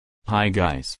Hi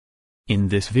guys. In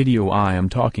this video I am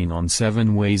talking on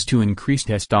 7 ways to increase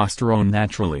testosterone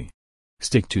naturally.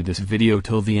 Stick to this video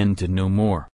till the end to know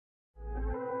more.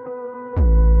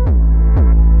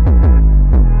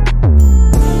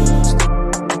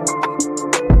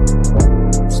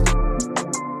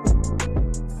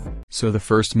 So the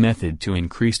first method to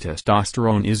increase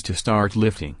testosterone is to start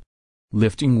lifting.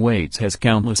 Lifting weights has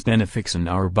countless benefits in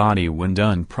our body when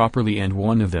done properly, and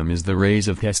one of them is the raise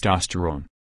of testosterone.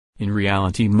 In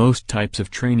reality, most types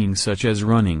of training such as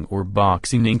running or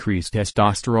boxing increase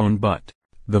testosterone, but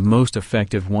the most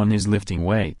effective one is lifting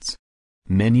weights.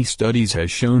 Many studies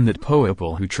have shown that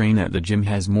people who train at the gym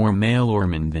has more male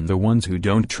hormone than the ones who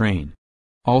don't train.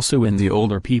 Also in the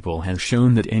older people has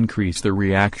shown that increase the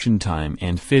reaction time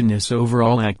and fitness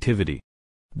overall activity.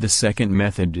 The second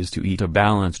method is to eat a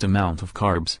balanced amount of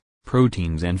carbs,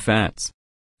 proteins and fats.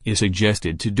 It's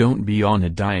suggested to don't be on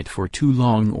a diet for too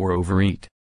long or overeat.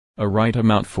 A right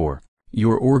amount for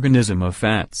your organism of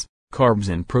fats, carbs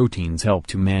and proteins help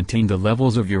to maintain the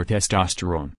levels of your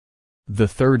testosterone. The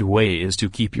third way is to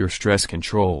keep your stress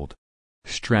controlled.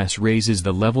 Stress raises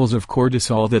the levels of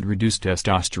cortisol that reduce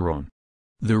testosterone.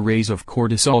 The raise of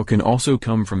cortisol can also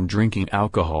come from drinking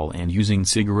alcohol and using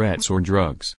cigarettes or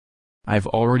drugs. I've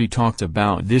already talked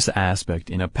about this aspect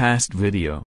in a past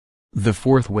video. The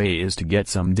fourth way is to get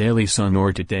some daily sun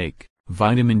or to take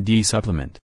vitamin D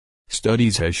supplement.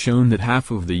 Studies has shown that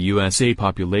half of the USA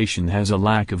population has a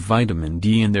lack of vitamin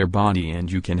D in their body, and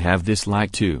you can have this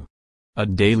lack too. A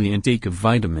daily intake of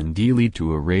vitamin D lead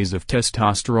to a raise of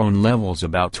testosterone levels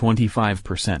about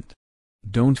 25%.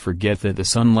 Don't forget that the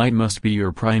sunlight must be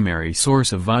your primary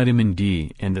source of vitamin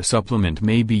D, and the supplement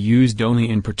may be used only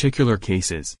in particular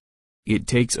cases. It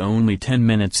takes only 10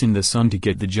 minutes in the sun to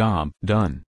get the job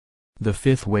done. The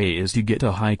fifth way is to get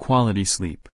a high-quality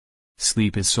sleep.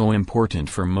 Sleep is so important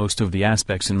for most of the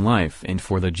aspects in life, and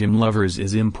for the gym lovers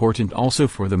is important also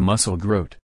for the muscle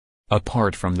growth.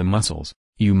 Apart from the muscles,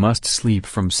 you must sleep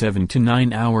from 7 to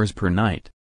 9 hours per night.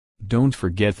 Don't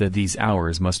forget that these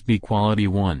hours must be quality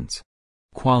ones.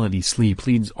 Quality sleep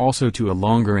leads also to a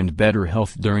longer and better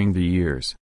health during the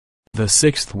years. The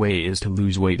sixth way is to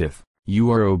lose weight if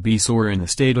you are obese or in a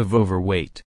state of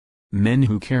overweight. Men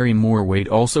who carry more weight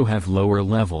also have lower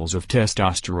levels of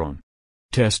testosterone.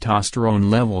 Testosterone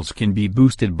levels can be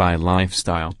boosted by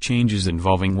lifestyle changes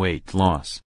involving weight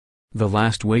loss. The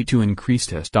last way to increase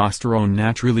testosterone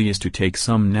naturally is to take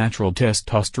some natural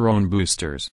testosterone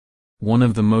boosters. One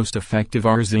of the most effective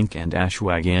are zinc and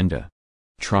ashwagandha.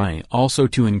 Try also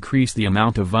to increase the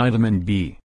amount of vitamin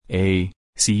B, A,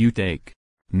 C you take.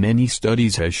 Many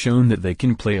studies have shown that they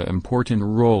can play an important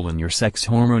role in your sex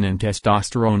hormone and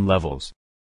testosterone levels.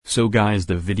 So guys,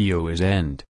 the video is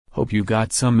end. Hope you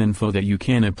got some info that you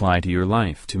can apply to your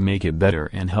life to make it better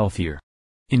and healthier.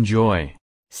 Enjoy!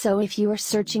 So if you are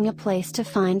searching a place to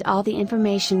find all the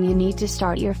information you need to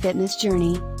start your fitness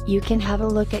journey, you can have a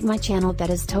look at my channel that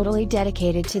is totally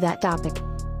dedicated to that topic.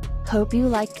 Hope you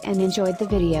liked and enjoyed the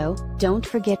video. Don't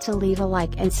forget to leave a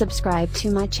like and subscribe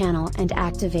to my channel and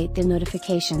activate the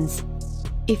notifications.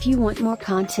 If you want more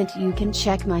content, you can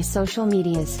check my social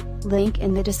medias, link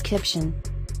in the description.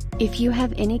 If you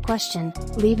have any question,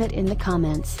 leave it in the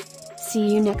comments.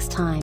 See you next time.